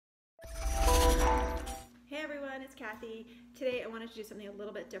Kathy. Today I wanted to do something a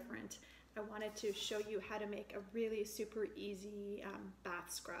little bit different. I wanted to show you how to make a really super easy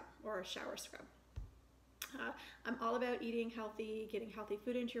bath scrub or a shower scrub. I'm all about eating healthy, getting healthy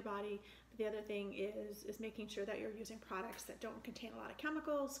food into your body, but the other thing is making sure that you're using products that don't contain a lot of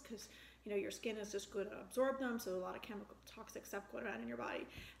chemicals, because you know your skin is just going to absorb them, so a lot of chemical toxic stuff going around in your body.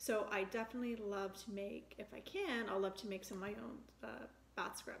 So I definitely love to make, if I can, I'll love to make some of my own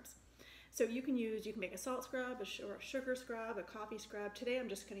bath scrubs. So you can make a salt scrub, or a sugar scrub, a coffee scrub. Today I'm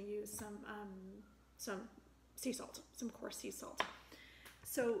just going to use some sea salt, some coarse sea salt.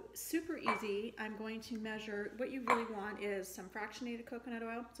 So super easy. I'm going to measure, what you really want is some fractionated coconut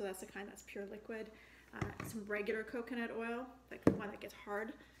oil, so that's the kind that's pure liquid, some regular coconut oil, like the one that gets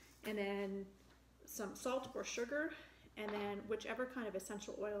hard, and then some salt or sugar, and then whichever kind of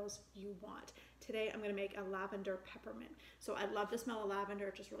essential oils you want. Today I'm going to make a lavender peppermint. So I love the smell of lavender,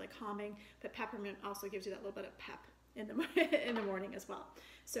 it's just really calming, but peppermint also gives you that little bit of pep in the morning as well.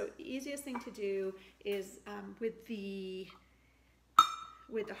 So the easiest thing to do is with the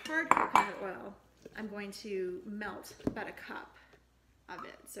hard coconut oil, I'm going to melt about a cup of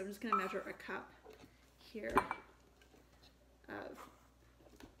it. So I'm just going to measure a cup here of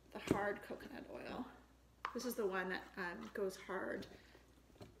the hard coconut oil. This is the one that goes hard,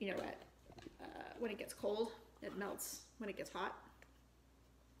 you know, when it gets cold. It melts when it gets hot.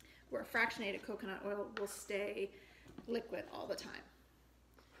 Where fractionated coconut oil will stay liquid all the time.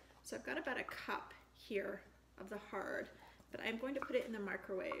 So I've got about a cup here of the hard, but I'm going to put it in the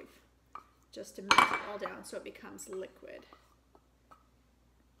microwave just to melt it all down so it becomes liquid.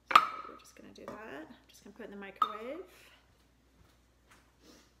 So we're just going to do that. I'm just going to put it in the microwave.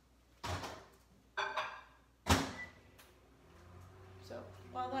 So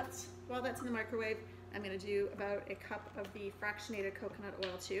while that's in the microwave, I'm going to do about a cup of the fractionated coconut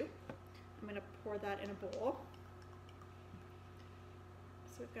oil too. I'm going to pour that in a bowl.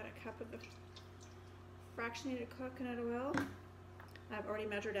 So we've got a cup of the fractionated coconut oil. I've already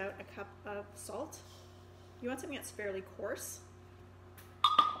measured out a cup of salt. You want something that's fairly coarse.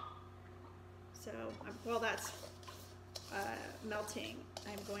 So while that's melting,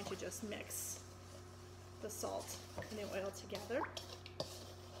 I'm going to just mix the salt and the oil together.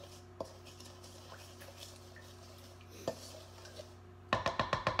 All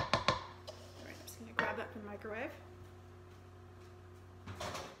right, I'm just going to grab that from the microwave.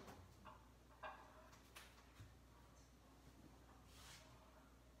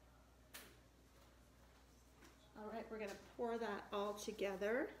 All right, we're going to pour that all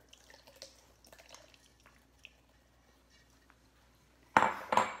together.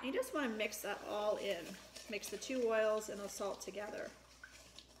 You just want to mix that all in. Mix the two oils and the salt together.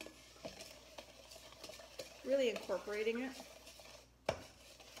 Really incorporating it.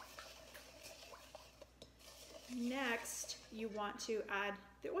 Next, you want to add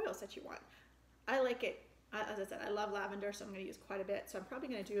the oils that you want. I like it, as I said, I love lavender, so I'm going to use quite a bit. So I'm probably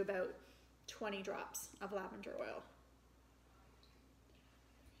going to do about 20 drops of lavender oil.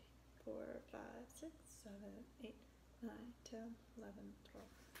 4, 5, 6, 7, 8, 9, 10, 11, 12.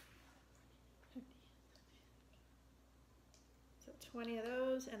 20 of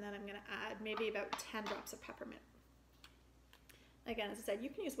those, and then I'm going to add maybe about 10 drops of peppermint. Again, as I said, you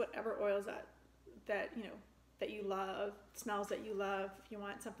can use whatever oils that you love, smells that you love. If you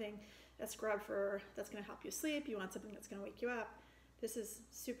want something that's scrub that's going to help you sleep, you want something that's going to wake you up. This is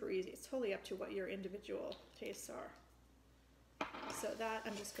super easy. It's totally up to what your individual tastes are. So that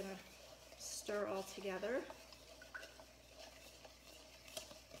I'm just going to stir all together.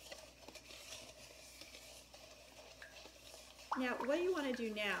 Now, what you want to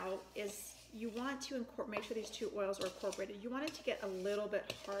do now is you want to make sure these two oils are incorporated. You want it to get a little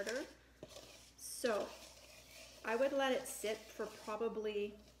bit harder. So I would let it sit for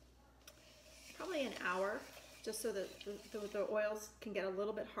probably an hour, just so that the oils can get a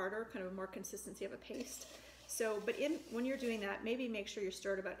little bit harder, kind of a more consistency of a paste. So, but when you're doing that, maybe make sure you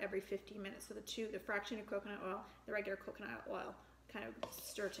stir it about every 15 minutes. So the fractionated coconut oil, the regular coconut oil, kind of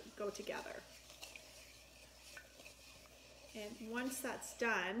go together. And once that's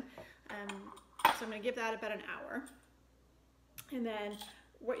done, so I'm going to give that about an hour. And then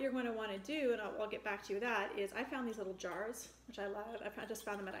what you're going to want to do, and I'll get back to you with that, is I found these little jars, which I love. I just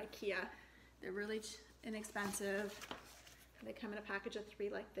found them at IKEA. They're really inexpensive. They come in a package of 3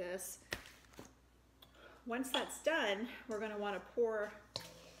 like this. Once that's done, we're going to want to pour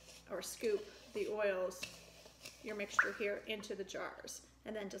or scoop the oils, your mixture here, into the jars.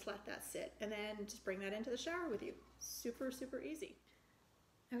 And then just let that sit, and then just bring that into the shower with you. Super, super easy.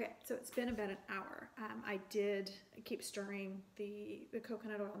 Okay, so it's been about an hour. I did keep stirring the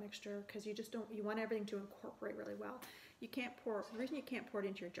coconut oil mixture because you just don't, you want everything to incorporate really well. You can't pour, the reason you can't pour it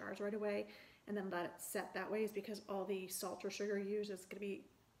into your jars right away and then let it set that way is because all the salt or sugar you use is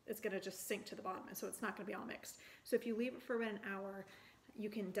it's gonna just sink to the bottom, and so it's not gonna be all mixed. So if you leave it for about an hour, you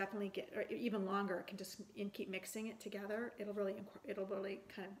can definitely get, or even longer, it can just keep mixing it together. It'll really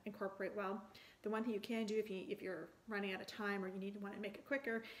kind of incorporate well. The one thing you can do if you're running out of time or you want to make it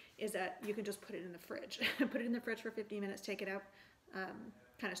quicker is that you can just put it in the fridge. Put it in the fridge for 15 minutes, take it out,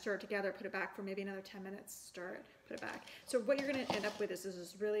 kind of stir it together, put it back for maybe another 10 minutes, stir it, put it back. So what you're going to end up with is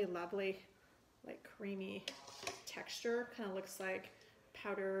this really lovely, like creamy texture. Kind of looks like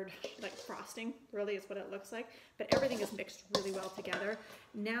powdered, like frosting, really is what it looks like. But everything is mixed really well together.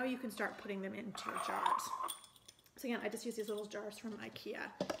 Now you can start putting them into your jars. So again, I just use these little jars from IKEA.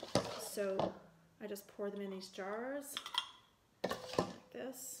 So I just pour them in these jars like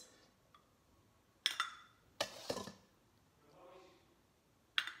this.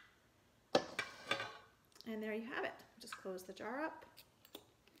 And there you have it. Just close the jar up.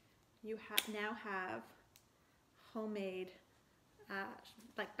 You now have homemade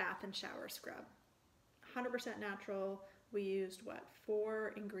like bath and shower scrub. 100% natural. We used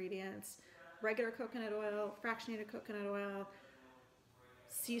 4 ingredients: regular coconut oil, fractionated coconut oil,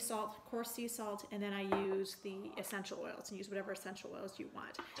 sea salt, coarse sea salt, and then I use the essential oils, and use whatever essential oils you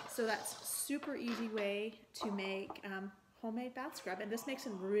want. So that's super easy way to make homemade bath scrub, and this makes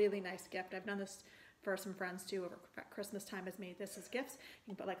a really nice gift. I've done this for some friends too over Christmas time. Has made this as gifts.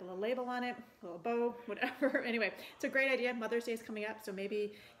 You can put like a little label on it, a little bow, whatever. Anyway, it's a great idea. Mother's Day is coming up, so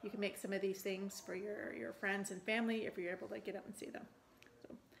maybe you can make some of these things for your friends and family if you're able to get up and see them.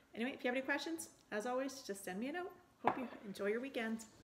 So anyway, if you have any questions, as always, just send me a note. Hope you enjoy your weekends.